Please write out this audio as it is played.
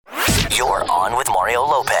You're on with Mario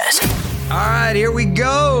Lopez. All right, here we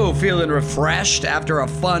go. Feeling refreshed after a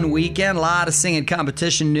fun weekend. A lot of singing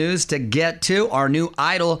competition news to get to. Our new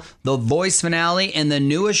Idol, The Voice finale, and the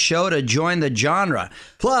newest show to join the genre.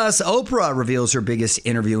 Plus, Oprah reveals her biggest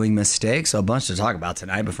interviewing mistake. So a bunch to talk about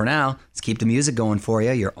tonight. But for now, let's keep the music going for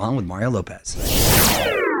you. You're on with Mario Lopez.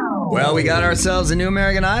 Well, we got ourselves a new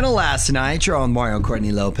American Idol last night. You're on with Mario and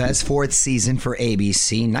Courtney Lopez. 4th season for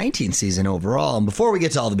ABC, 19th season overall. And before we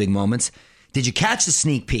get to all the big moments, did you catch the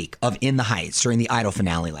sneak peek of In the Heights during the Idol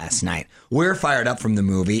finale last night? We're fired up from the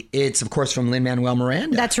movie. It's, of course, from Lin-Manuel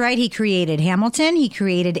Miranda. That's right. He created Hamilton. He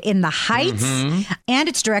created In the Heights. And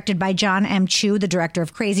it's directed by John M. Chu, the director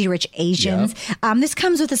of Crazy Rich Asians. Yep. This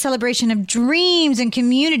comes with a celebration of dreams and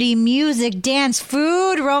community, music, dance,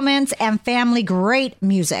 food, romance, and family. Great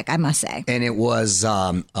music, I must say. And it was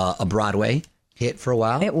a Broadway hit for a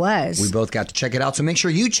while. It was. We both got to check it out. So make sure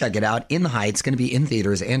you check it out. In the Heights, going to be in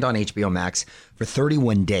theaters and on HBO Max for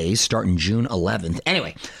 31 days, starting June 11th.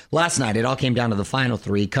 Anyway, last night it all came down to the final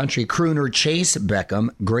 3. Country crooner Chase Beckham,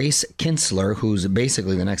 Grace Kinsler, who's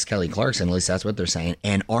basically the next Kelly Clarkson, at least that's what they're saying,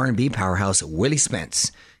 and R&B powerhouse Willie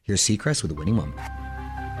Spence. Here's Seacrest with the winning moment.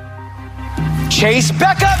 Chase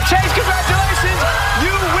Beckham. Chase, congratulations. You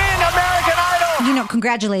win American Idol. You know,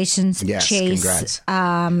 congratulations, Yes, Chase.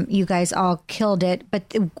 congrats. You guys all killed it.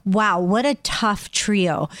 But wow, what a tough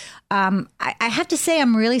trio. I have to say,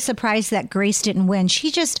 I'm really surprised that Grace didn't win.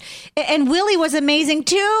 And Willie was amazing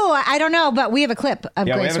too. I don't know, but we have a clip of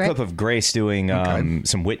Grace, we have a right? clip of Grace doing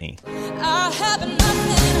some Whitney. I have nothing.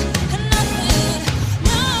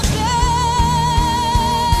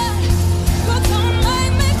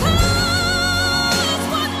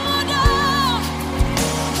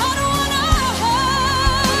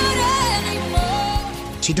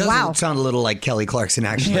 She does sound a little like Kelly Clarkson,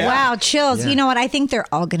 actually. Yeah. Wow, chills. Yeah. You know what? I think they're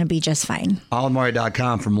all going to be just fine.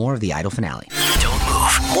 AllMario.com for more of the Idol finale. Don't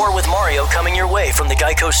move. More with Mario coming your way from the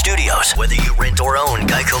Geico Studios. Whether you rent or own,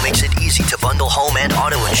 Geico makes it easy to bundle home and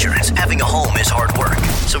auto insurance. Having a home is hard work.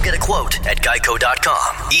 So get a quote at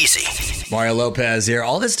geico.com. Easy. Mario Lopez here.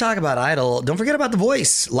 All this talk about Idol. Don't forget about The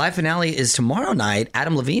Voice. Live finale is tomorrow night.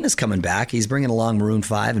 Adam Levine is coming back. He's bringing along Maroon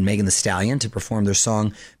 5 and Megan Thee Stallion to perform their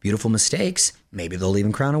song Beautiful Mistakes. Maybe they'll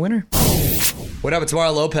even crown a winner. What up? It's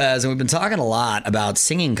Mario Lopez, and we've been talking a lot about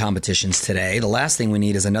singing competitions today. The last thing we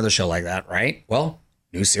need is another show like that, right? Well,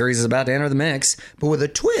 new series is about to enter the mix, but with a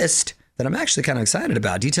twist that I'm actually kind of excited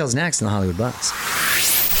about. Details next in the Hollywood Buzz.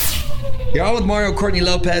 You're on with Mario, Courtney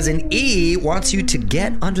Lopez, and E wants you to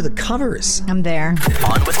get under the covers. I'm there.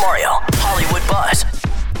 On with Mario, Hollywood Buzz.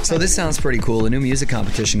 So this sounds pretty cool. A new music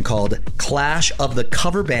competition called Clash of the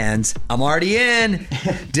Cover Bands. I'm already in.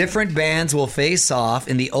 Different bands will face off,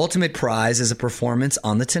 and the ultimate prize is a performance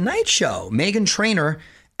on The Tonight Show. Meghan Trainor,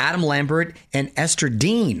 Adam Lambert, and Esther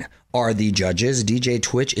Dean are the judges. DJ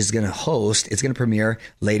Twitch is going to host. It's going to premiere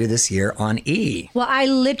later this year on E! Well, I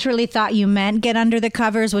literally thought you meant get under the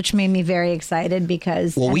covers, which made me very excited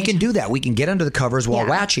because... Well, we can do that. We can get under the covers while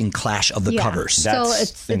watching Clash of the Covers. So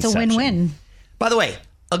it's a win-win. By the way,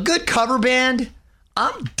 a good cover band,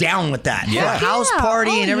 I'm down with that. Yeah. For a house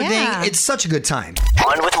party and everything. Yeah. It's such a good time.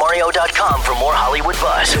 OnWithMario.com for more Hollywood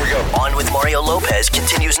Buzz. Here we go. On with Mario Lopez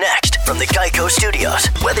continues next from the Geico Studios.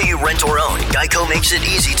 Whether you rent or own, Geico makes it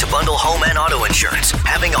easy to bundle home and auto insurance.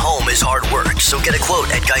 Having a home is hard work, so get a quote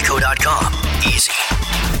at Geico.com. Easy.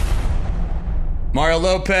 Mario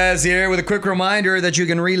Lopez here with a quick reminder that you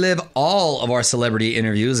can relive all of our celebrity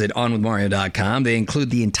interviews at OnWithMario.com. They include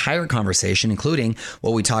the entire conversation, including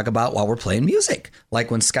what we talk about while we're playing music.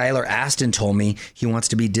 Like when Skylar Astin told me he wants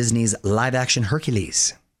to be Disney's live-action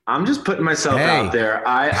Hercules. I'm just putting myself out there.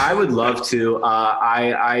 I would love to.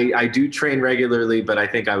 I do train regularly, but I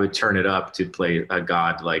think I would turn it up to play a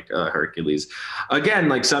god like Hercules. Again,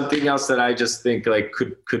 like something else that I just think like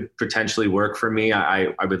could potentially work for me.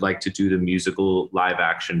 I would like to do the musical live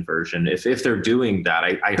action version if they're doing that.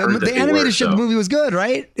 I heard that the animated show movie was good,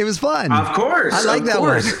 right? It was fun. Of course, I like that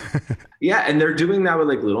one. Yeah, and they're doing that with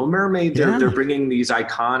like Little Mermaid. They're bringing these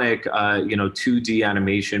iconic 2D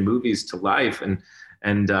animation movies to life and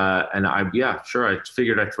I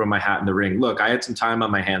figured I'd throw my hat in the ring. Look, I had some time on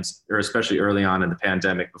my hands, or especially early on in the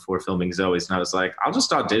pandemic before filming Zoe's, and I was like, I'll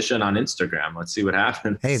just audition on Instagram. Let's see what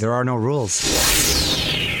happens. Hey, there are no rules.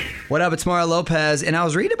 What up? It's Mario Lopez, and I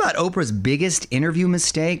was reading about Oprah's biggest interview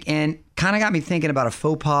mistake, and kind of got me thinking about a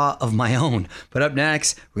faux pas of my own. But up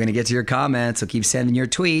next, we're going to get to your comments, so keep sending your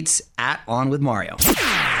tweets at On With Mario.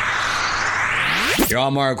 You're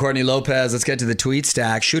on Mario, Courtney Lopez. Let's get to the tweet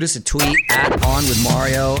stack. Shoot us a tweet at On With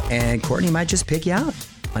Mario, and Courtney might just pick you out.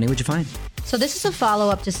 Honey, what'd you find? So this is a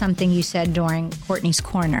follow-up to something you said during Courtney's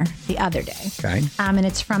Corner the other day. Okay. And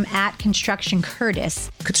it's from @Construction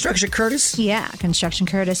Curtis. Construction Curtis? Yeah, Construction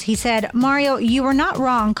Curtis. He said, Mario, you were not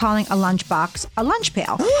wrong calling a lunchbox a lunch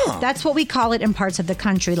pail. Oh. That's what we call it in parts of the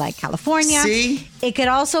country like California. See? It could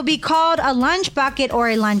also be called a lunch bucket or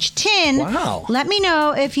a lunch tin. Wow. Let me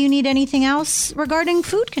know if you need anything else regarding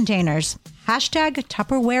food containers.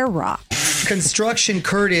 #Tupperware rock. Construction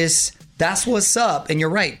Curtis, that's what's up. And you're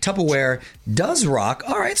right, Tupperware does rock.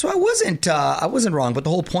 All right, so I wasn't wrong. But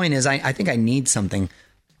the whole point is I think I need something.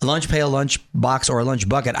 A lunch pail, lunch box, or a lunch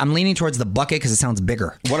bucket. I'm leaning towards the bucket because it sounds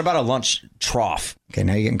bigger. What about a lunch trough? Okay,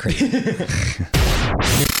 now you're getting crazy.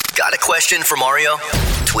 Got a question for Mario?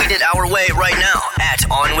 Tweet it our way right now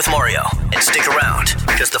 @OnWithMario. And stick around,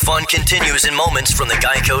 because the fun continues in moments from the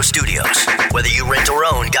Geico Studios. Whether you rent or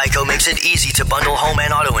own, Geico makes it easy to bundle home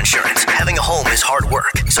and auto insurance. Having a home is hard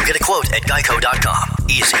work, so get a quote at Geico.com.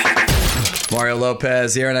 Easy. Mario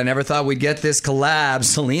Lopez here, and I never thought we'd get this collab.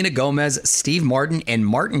 Selena Gomez, Steve Martin, and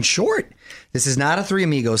Martin Short. This is not a Three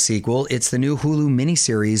Amigos sequel. It's the new Hulu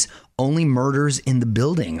miniseries, Only Murders in the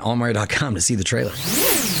Building. On Mario.com to see the trailer.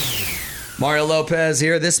 Mario Lopez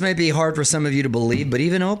here. This may be hard for some of you to believe, but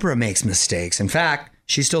even Oprah makes mistakes. In fact,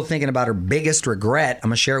 she's still thinking about her biggest regret. I'm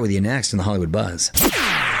going to share it with you next in the Hollywood Buzz.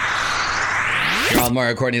 You're on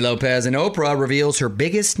Mario Courtney Lopez, and Oprah reveals her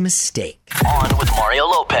biggest mistake. On with Mario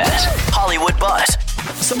Lopez, Hollywood Buzz.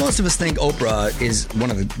 So most of us think Oprah is one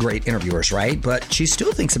of the great interviewers, right? But she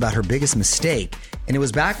still thinks about her biggest mistake. And it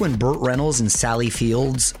was back when Burt Reynolds and Sally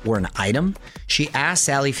Fields were an item. She asked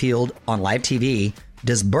Sally Field on live TV,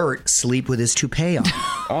 does Burt sleep with his toupee on?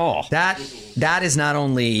 Oh. That is not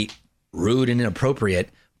only rude and inappropriate,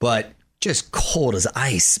 but just cold as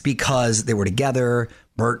ice because they were together.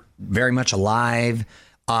 Burt very much alive.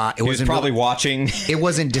 He was probably watching. It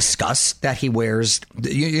wasn't discussed that he wears.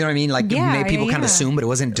 You know what I mean? Like people kind of assume, but it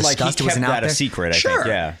wasn't discussed. Like he it wasn't kept out that there. a secret. Sure. I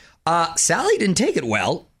think. Yeah. Sally didn't take it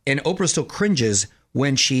well, and Oprah still cringes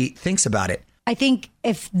when she thinks about it. I think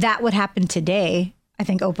if that would happen today, I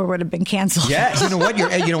think Oprah would have been canceled. Yes. You know what?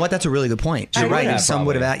 You know what? That's a really good point. You're right. Yeah, Some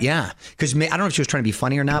would have, because I don't know if she was trying to be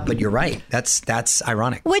funny or not, but you're right. That's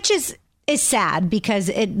ironic. Which is sad because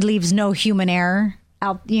it leaves no human error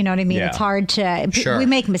out. You know what I mean? Yeah. It's hard to. Sure. We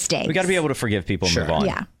make mistakes. We got to be able to forgive people and move on.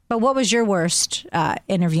 Yeah. But what was your worst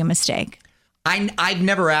interview mistake? I've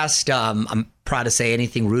never asked. I'm proud to say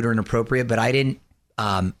anything rude or inappropriate, but I didn't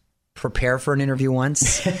prepare for an interview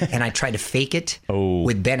once, and I tried to fake it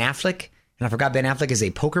with Ben Affleck. And I forgot Ben Affleck is a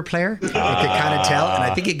poker player. I could kind of tell. And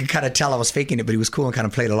I think he could kind of tell I was faking it, but he was cool and kind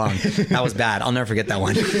of played along. That was bad. I'll never forget that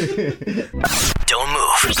one. Don't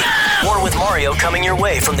move. More with Mario coming your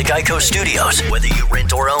way from the Geico Studios. Whether you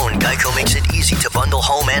rent or own, Geico makes it easy to bundle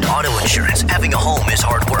home and auto insurance. Having a home is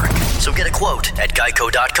hard work. So get a quote at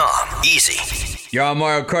Geico.com. Easy. You're on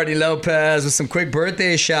Mario Courtney Lopez with some quick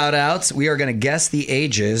birthday shout outs. We are going to guess the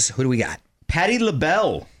ages. Who do we got? Patti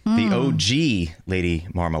LaBelle, the OG Lady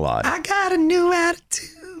Marmalade. I got a new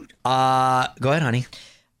attitude. Go ahead, honey.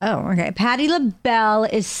 Oh, okay. Patti LaBelle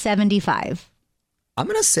is 75. I'm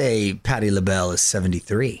going to say Patti LaBelle is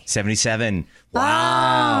 73. 77.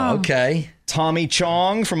 Wow. Okay. Tommy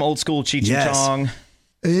Chong from Old School Cheech and Chong.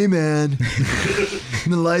 Hey, man.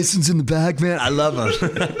 The license in the back, man. I love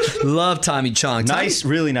him. Love Tommy Chong. Nice,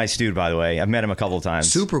 really nice dude, by the way. I've met him a couple of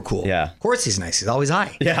times. Super cool. Yeah. Of course he's nice. He's always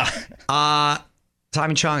high. Yeah.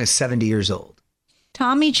 Tommy Chong is 70 years old.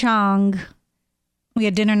 Tommy Chong, we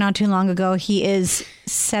had dinner not too long ago. He is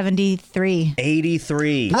 73.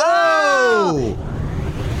 83. Whoa!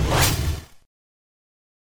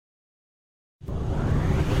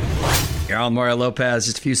 You're on Mario Lopez,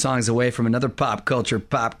 just a few songs away from another pop culture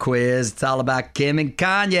pop quiz. It's all about Kim and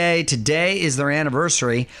Kanye. Today is their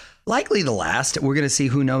anniversary, likely the last. We're going to see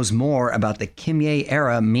who knows more about the Kimye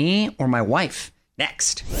era, me or my wife.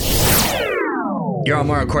 Next. You're on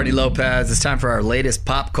Mario Courtney Lopez. It's time for our latest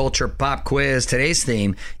pop culture pop quiz. Today's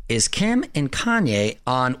theme is Kim and Kanye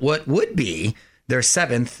on what would be their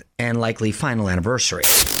 7th and likely final anniversary.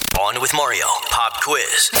 On with Mario, pop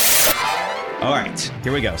quiz. All right,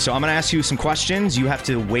 here we go. So I'm going to ask you some questions. You have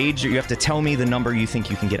to wager. You have to tell me the number you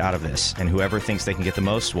think you can get out of this. And whoever thinks they can get the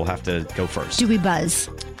most will have to go first. Do we buzz?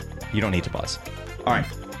 You don't need to buzz. All right.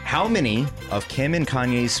 How many of Kim and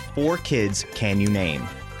Kanye's 4 kids can you name?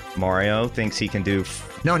 Mario thinks he can do...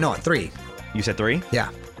 No, 3. You said 3? Yeah.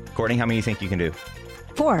 Courtney, how many do you think you can do?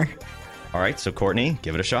 4. All right, so Courtney,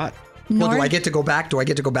 give it a shot. Well, do I get to go back? Do I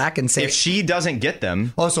get to go back and say... If she doesn't get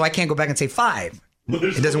them... Oh, so I can't go back and say 5.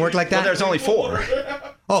 It doesn't work like that? Well, there's only 4.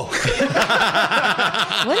 Oh.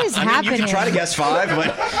 What is happening? You can try to guess 5,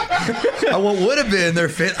 but... What would have been their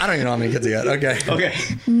 5th? I don't even know how many kids they got. Okay. Okay.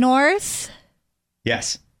 North,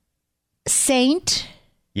 Yes. Saint,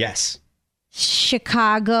 Yes.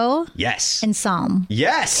 Chicago, Yes. and Psalm.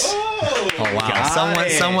 Yes. Oh wow! Got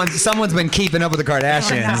it. Someone's been keeping up with the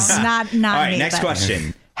Kardashians. No, not All right, me, next but-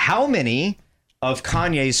 question. How many of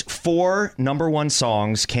Kanye's 4 number 1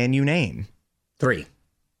 songs can you name? 3.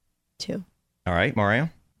 2. All right, Mario.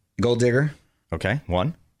 Gold Digger. Okay,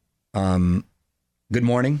 1. Good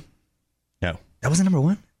Morning. No, That wasn't number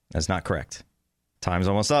 1. that's not correct. Time's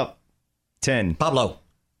almost up. 10. Pablo.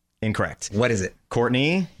 Incorrect. What is it?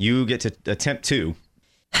 Courtney, you get to attempt 2.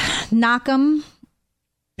 Knock 'em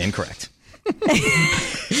Incorrect.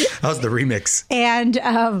 How's the remix? and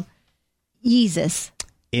Yeezus.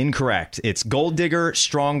 Incorrect. It's Gold Digger,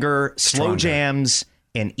 Stronger, Slow Stronger. Jams,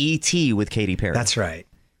 and E.T. with Katy Perry. That's right.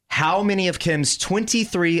 How many of Kim's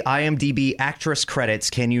 23 IMDb actress credits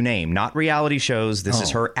can you name? Not reality shows. This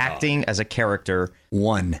is her acting as a character.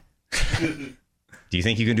 1. Do you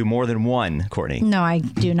think you can do more than 1, Courtney? No, I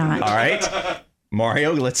do not. All right.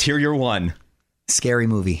 Mario, let's hear your 1. Scary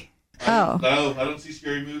Movie. Oh. No, I don't see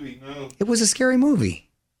Scary Movie. No. It was a scary movie.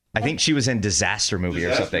 I think she was in Disaster Movie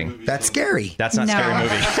or something. That's scary. That's not No. Scary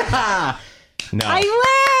Movie. No. I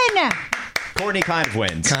win! Courtney kind of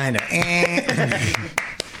wins. Kind of.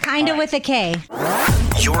 Kind of with a K.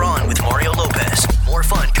 You're on with Mario Lopez. More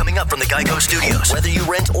fun coming up from the Geico Studios. Whether you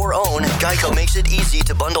rent or own, Geico makes it easy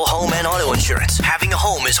to bundle home and auto insurance. Having a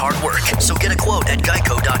home is hard work, so get a quote at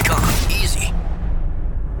geico.com. Easy.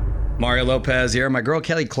 Mario Lopez here. My girl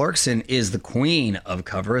Kelly Clarkson is the queen of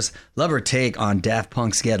covers. Love her take on Daft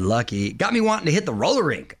Punk's Get Lucky. Got me wanting to hit the roller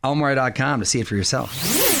rink. Mario.com to see it for yourself.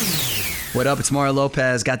 What up? It's Mario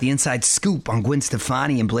Lopez. Got the inside scoop on Gwen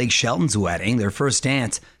Stefani and Blake Shelton's wedding. Their first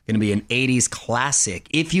dance going to be an 80s classic.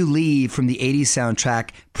 If You Leave from the 80s soundtrack,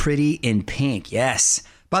 Pretty in Pink. Yes.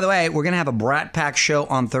 By the way, we're going to have a Brat Pack show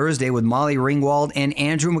on Thursday with Molly Ringwald and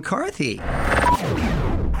Andrew McCarthy.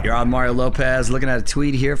 You're on Mario Lopez. Looking at a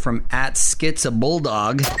tweet here from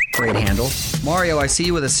 @SkitsABulldog. Great handle. Mario, I see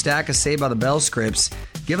you with a stack of Saved by the Bell scripts.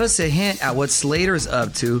 Give us a hint at what Slater's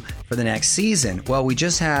up to for the next season. Well, we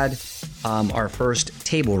just had our first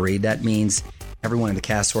table read. That means everyone in the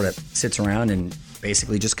cast sort of sits around and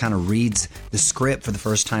basically just kind of reads the script for the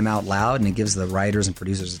first time out loud, and it gives the writers and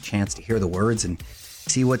producers a chance to hear the words and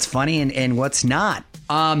see what's funny and what's not.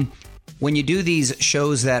 When you do these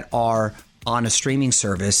shows that are on a streaming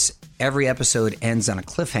service, every episode ends on a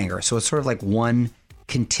cliffhanger. So it's sort of like one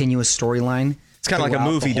continuous storyline. It's kind of like a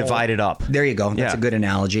movie divided up. There you go. That's a good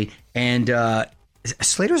analogy. And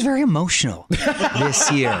Slater's very emotional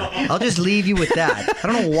this year. I'll just leave you with that. I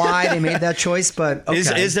don't know why they made that choice, but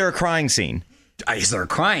okay. Is there a crying scene? Is there a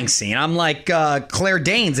crying scene? I'm like Claire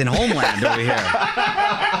Danes in Homeland over here.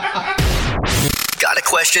 Got a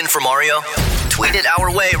question for Mario? Tweet it our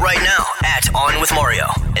way right now @OnWithMario.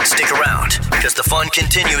 And stick around, because the fun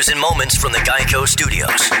continues in moments from the Geico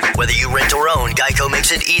Studios. Whether you rent or own, Geico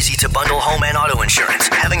makes it easy to bundle home and auto insurance.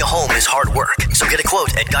 Having a home is hard work, so get a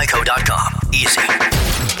quote at geico.com. Easy.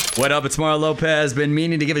 What up? It's Mario Lopez. Been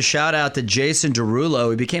meaning to give a shout out to Jason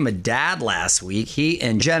Derulo. He became a dad last week. He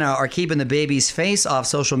and Jenna are keeping the baby's face off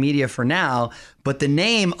social media for now, but the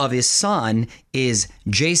name of his son is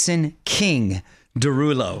Jason King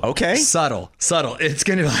Derulo. Okay. Subtle. It's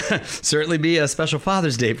going to certainly be a special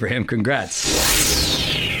Father's Day for him. Congrats.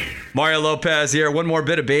 Mario Lopez here. One more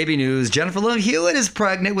bit of baby news. Jennifer Love Hewitt is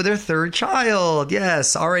pregnant with her third child.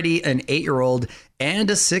 Yes, already an 8-year-old and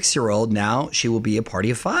a 6-year-old. Now she will be a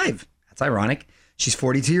party of 5. That's ironic. She's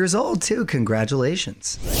 42 years old, too.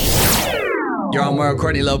 Congratulations. You're on Mario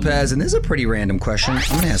Courtney Lopez, and this is a pretty random question. I'm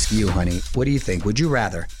going to ask you, honey. What do you think? Would you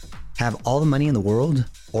rather have all the money in the world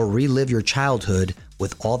or relive your childhood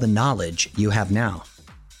with all the knowledge you have now?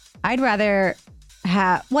 I'd rather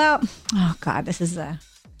have, well, oh God, this is a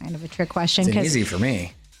kind of a trick question. It's easy for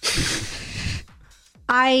me.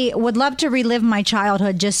 I would love to relive my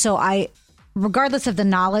childhood just so regardless of the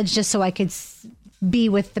knowledge, just so I could be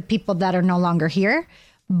with the people that are no longer here.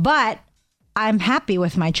 But I'm happy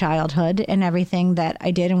with my childhood and everything that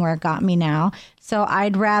I did and where it got me now. So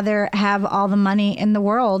I'd rather have all the money in the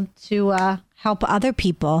world to help other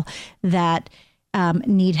people that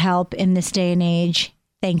need help in this day and age.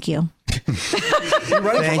 Thank you.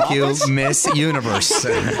 Thank you, Miss Universe.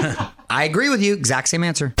 I agree with you. Exact same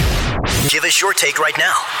answer. Give us your take right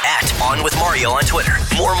now @OnWithMario on Twitter.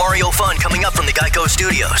 More Mario fun coming up from the Geico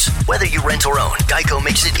Studios. Whether you rent or own, Geico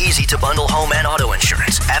makes it easy to bundle home and auto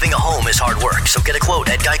insurance. Having a home is hard work, so get a quote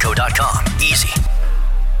at geico.com. Easy.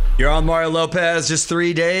 You're on Mario Lopez. Just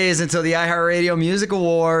 3 days until the iHeartRadio Music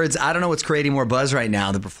Awards. I don't know what's creating more buzz right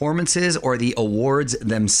now, the performances or the awards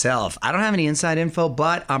themselves. I don't have any inside info,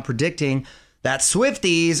 but I'm predicting that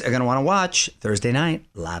Swifties are going to want to watch Thursday night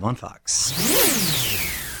live on Fox.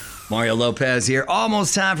 Mario Lopez here.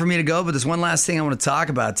 Almost time for me to go, but there's one last thing I want to talk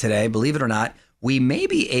about today. Believe it or not, we may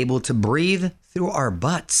be able to breathe through our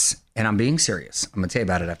butts. And I'm being serious. I'm going to tell you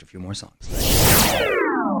about it after a few more songs.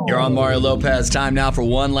 You're on Mario Lopez. Time now for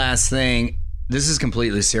one last thing. This is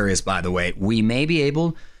completely serious, by the way. We may be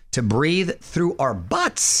able to breathe through our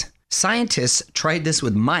butts. Scientists tried this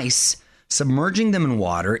with mice, submerging them in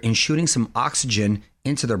water and shooting some oxygen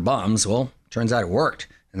into their bums. Well, turns out it worked,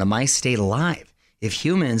 and the mice stayed alive. If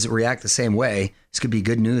humans react the same way, this could be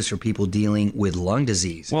good news for people dealing with lung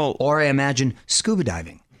disease. Well, or I imagine scuba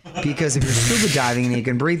diving. Because if you're scuba diving and you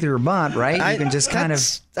can breathe through your butt, right? You can just kind of...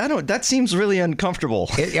 that seems really uncomfortable.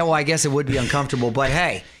 Well, I guess it would be uncomfortable, but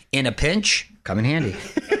hey, in a pinch, come in handy.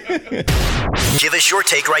 Give us your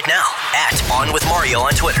take right now at On With Mario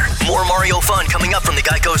on Twitter. More Mario fun coming up from the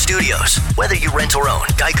Geico Studios. Whether you rent or own,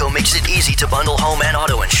 Geico makes it easy to bundle home and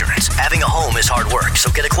auto insurance. Having a home is hard work,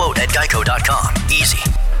 so get a quote at geico.com. Easy.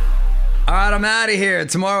 All right, I'm out of here.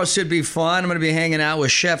 Tomorrow should be fun. I'm going to be hanging out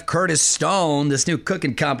with Chef Curtis Stone. This new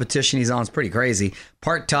cooking competition he's on is pretty crazy.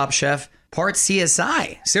 Part Top Chef, part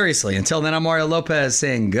CSI. Seriously, until then, I'm Mario Lopez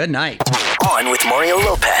saying good night. On with Mario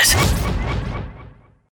Lopez.